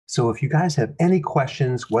So if you guys have any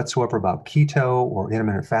questions whatsoever about keto or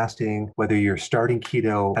intermittent fasting, whether you're starting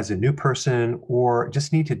keto as a new person or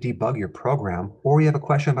just need to debug your program, or you have a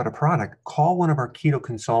question about a product, call one of our keto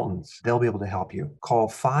consultants. They'll be able to help you. Call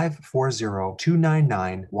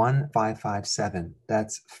 540-299-1557.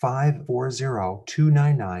 That's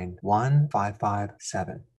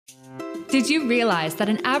 540-299-1557. Did you realize that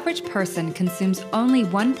an average person consumes only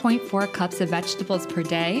 1.4 cups of vegetables per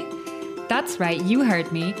day? That's right, you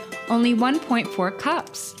heard me. Only 1.4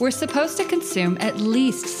 cups. We're supposed to consume at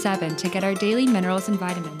least 7 to get our daily minerals and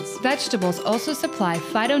vitamins. Vegetables also supply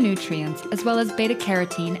phytonutrients as well as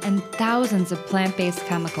beta-carotene and thousands of plant-based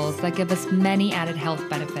chemicals that give us many added health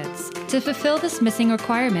benefits. To fulfill this missing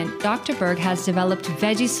requirement, Dr. Berg has developed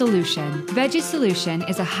Veggie Solution. Veggie Solution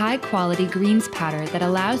is a high-quality greens powder that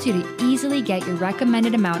allows you to easily get your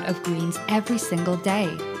recommended amount of greens every single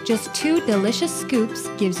day. Just 2 delicious scoops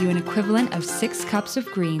gives you an equivalent of 6 cups of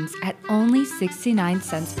greens at only 69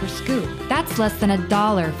 cents per scoop. That's less than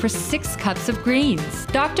 $1 for 6 cups of greens.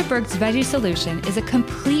 Dr. Berg's Veggie Solution is a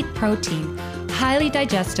complete protein, highly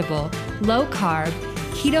digestible, low-carb,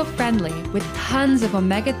 keto-friendly with tons of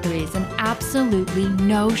omega-3s and absolutely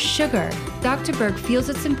no sugar. Dr. Berg feels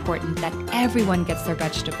it's important that everyone gets their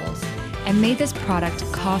vegetables and made this product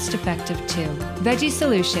cost-effective too. Veggie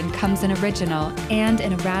Solution comes in original and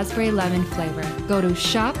in a raspberry lemon flavor. Go to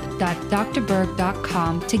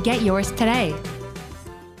shop.drberg.com to get yours today.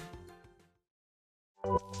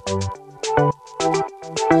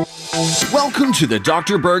 Welcome to the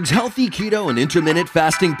Dr. Berg's Healthy Keto and Intermittent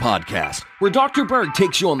Fasting Podcast, where Dr. Berg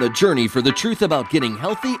takes you on the journey for the truth about getting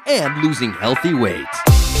healthy and losing healthy weight.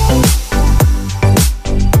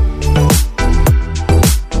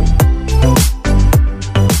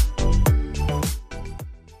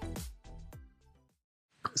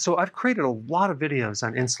 So I've created a lot of videos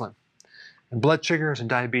on insulin and blood sugars and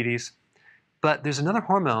diabetes, but there's another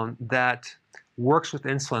hormone that works with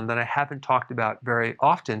insulin that I haven't talked about very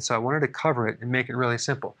often, so I wanted to cover it and make it really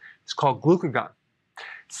simple. It's called glucagon. It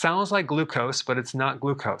sounds like glucose, but it's not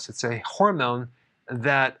glucose. It's a hormone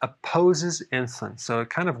that opposes insulin, so it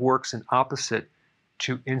kind of works in opposite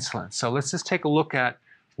to insulin. So let's just take a look at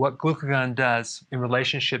what glucagon does in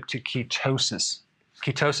relationship to ketosis.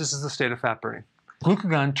 Ketosis is the state of fat burning.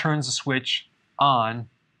 Glucagon turns the switch on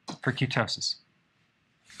for ketosis.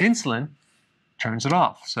 Insulin turns it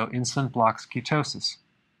off, so insulin blocks ketosis.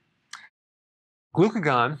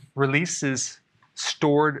 Glucagon releases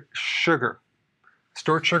stored sugar.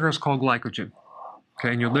 Stored sugar is called glycogen,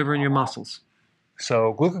 okay, in your liver and your muscles.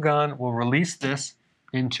 So glucagon will release this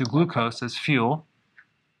into glucose as fuel.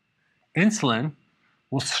 Insulin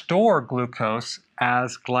will store glucose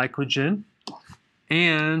as glycogen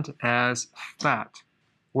and as fat,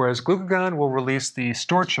 whereas glucagon will release the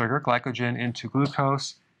stored sugar, glycogen, into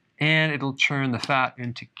glucose, and it'll turn the fat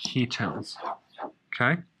into ketones,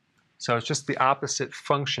 okay? So it's just the opposite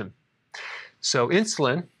function. So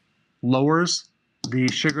insulin lowers the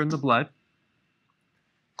sugar in the blood.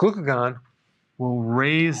 Glucagon will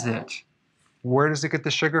raise it. Where does it get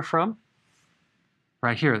the sugar from?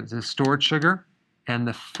 Right here, the stored sugar and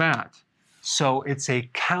the fat. So it's a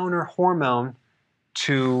counter hormone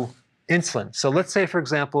to insulin. So let's say, for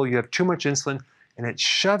example, you have too much insulin and it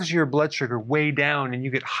shoves your blood sugar way down and you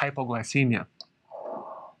get hypoglycemia.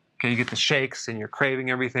 Okay, you get the shakes and you're craving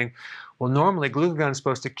everything. Well, normally glucagon is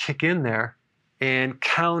supposed to kick in there and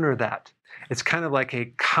counter that. It's kind of like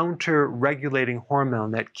a counter-regulating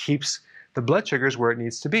hormone that keeps the blood sugars where it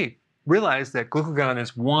needs to be. Realize that glucagon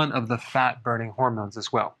is one of the fat-burning hormones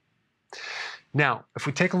as well. Now, if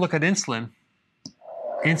we take a look at insulin,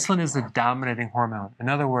 insulin is the dominating hormone. In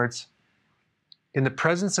other words, in the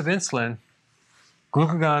presence of insulin,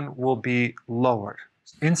 glucagon will be lowered.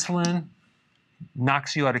 Insulin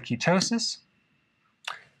knocks you out of ketosis.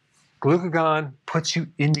 Glucagon puts you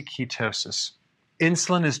into ketosis.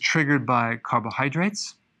 Insulin is triggered by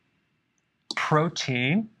carbohydrates,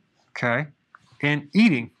 protein, okay, and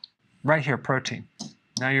eating. Right here, protein.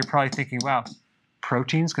 Now you're probably thinking, wow,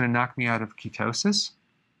 protein's going to knock me out of ketosis?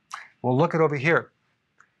 Well, look at over here.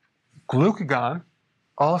 Glucagon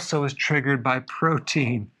also is triggered by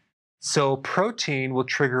protein. So protein will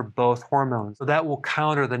trigger both hormones. So that will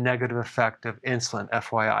counter the negative effect of insulin,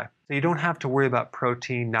 FYI. So you don't have to worry about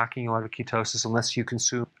protein knocking you out of ketosis unless you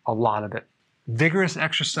consume a lot of it. Vigorous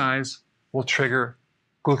exercise will trigger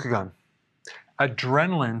glucagon.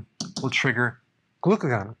 Adrenaline will trigger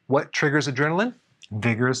glucagon. What triggers adrenaline?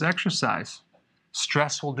 Vigorous exercise.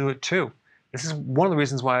 Stress will do it too. This is one of the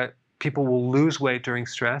reasons why people will lose weight during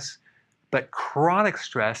stress, but chronic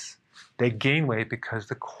stress, they gain weight because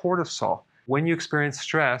the cortisol. When you experience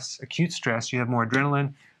stress, acute stress, you have more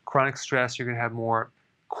adrenaline, chronic stress, you're going to have more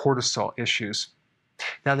cortisol issues.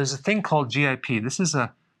 Now, there's a thing called GIP. This is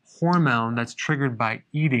a hormone that's triggered by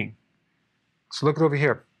eating. So look it over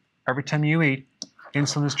here. Every time you eat,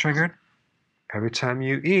 insulin is triggered. Every time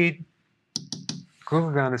you eat,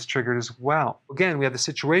 glucagon is triggered as well. Again, we have the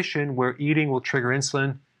situation where eating will trigger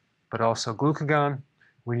insulin, but also glucagon.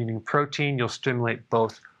 When eating protein, you'll stimulate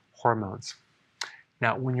both hormones.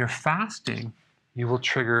 Now, when you're fasting, you will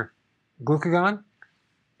trigger glucagon,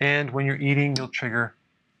 and when you're eating, you'll trigger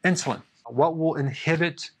insulin. What will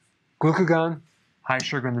inhibit glucagon, high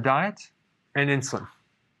sugar in the diet, and insulin?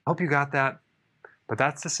 I hope you got that, but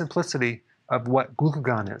that's the simplicity of what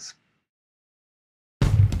glucagon is.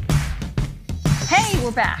 Hey,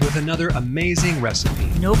 we're back. With another amazing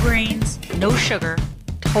recipe. No grains, no sugar,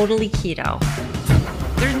 totally keto.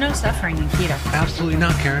 There's no suffering in keto. Absolutely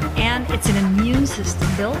not, Karen. And it's an immune system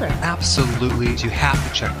builder. Absolutely. You have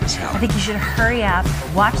to check this out. I think you should hurry up,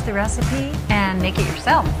 watch the recipe, and make it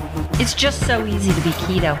yourself. It's just so easy to be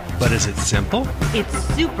keto. But is it simple? It's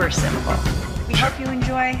super simple. We hope you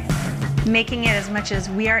enjoy making it as much as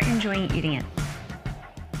we are enjoying eating it.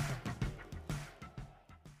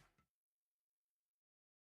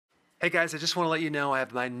 Hey guys, I just want to let you know I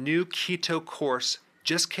have my new keto course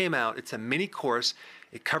just came out. It's a mini course.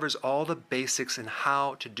 It covers all the basics and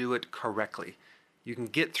how to do it correctly. You can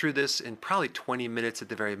get through this in probably 20 minutes at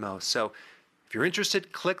the very most. So if you're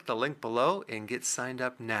interested, click the link below and get signed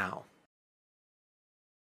up now.